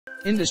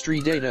Industry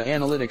Data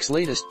Analytics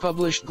latest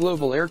published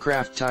Global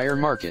Aircraft Tire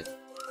Market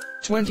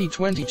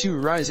 2022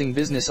 Rising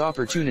Business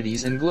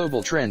Opportunities and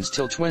Global Trends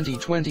till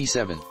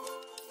 2027.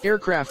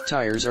 Aircraft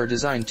tires are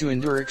designed to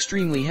endure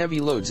extremely heavy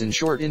loads in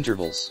short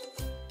intervals.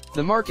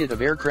 The market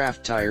of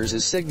aircraft tires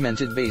is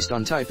segmented based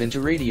on type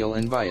into radial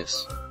and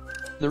bias.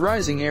 The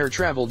rising air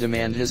travel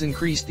demand has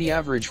increased the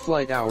average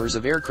flight hours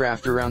of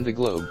aircraft around the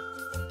globe.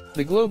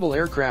 The global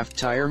aircraft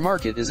tire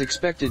market is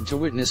expected to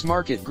witness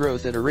market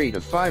growth at a rate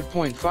of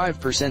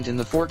 5.5% in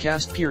the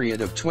forecast period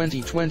of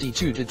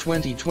 2022 to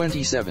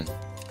 2027.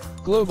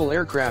 Global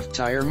aircraft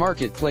tire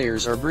market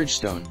players are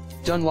Bridgestone,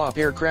 Dunlop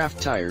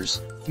Aircraft Tires,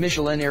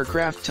 Michelin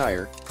Aircraft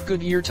Tire,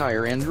 Goodyear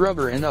Tire and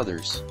Rubber and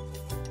others.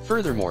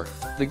 Furthermore,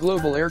 the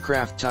global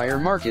aircraft tire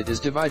market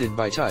is divided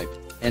by type,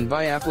 and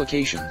by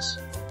applications.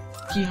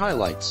 Key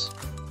highlights.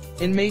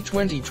 In May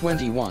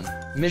 2021,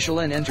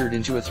 Michelin entered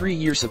into a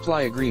 3-year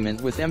supply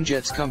agreement with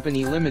MJETS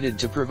Company Limited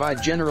to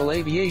provide general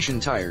aviation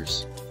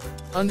tires.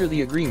 Under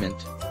the agreement,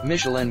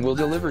 Michelin will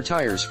deliver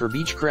tires for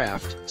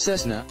Beechcraft,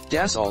 Cessna,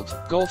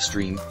 Dassault,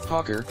 Gulfstream,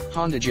 Hawker,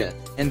 HondaJet,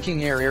 and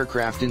King Air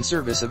aircraft in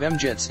service of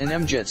MJETS, and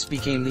MJETS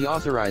became the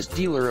authorized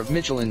dealer of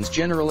Michelin's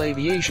general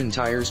aviation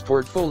tires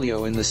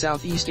portfolio in the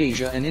Southeast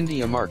Asia and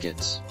India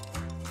markets.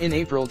 In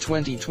April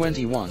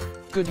 2021,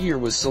 Goodyear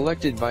was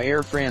selected by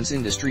Air France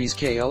Industries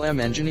KLM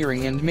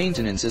Engineering and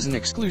Maintenance as an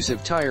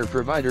exclusive tire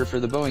provider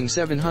for the Boeing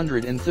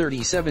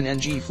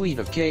 737NG fleet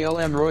of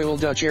KLM Royal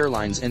Dutch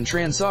Airlines and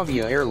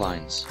Transavia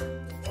Airlines.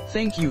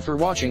 Thank you for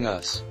watching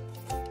us.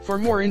 For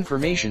more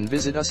information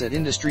visit us at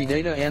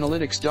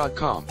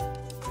industrydataanalytics.com.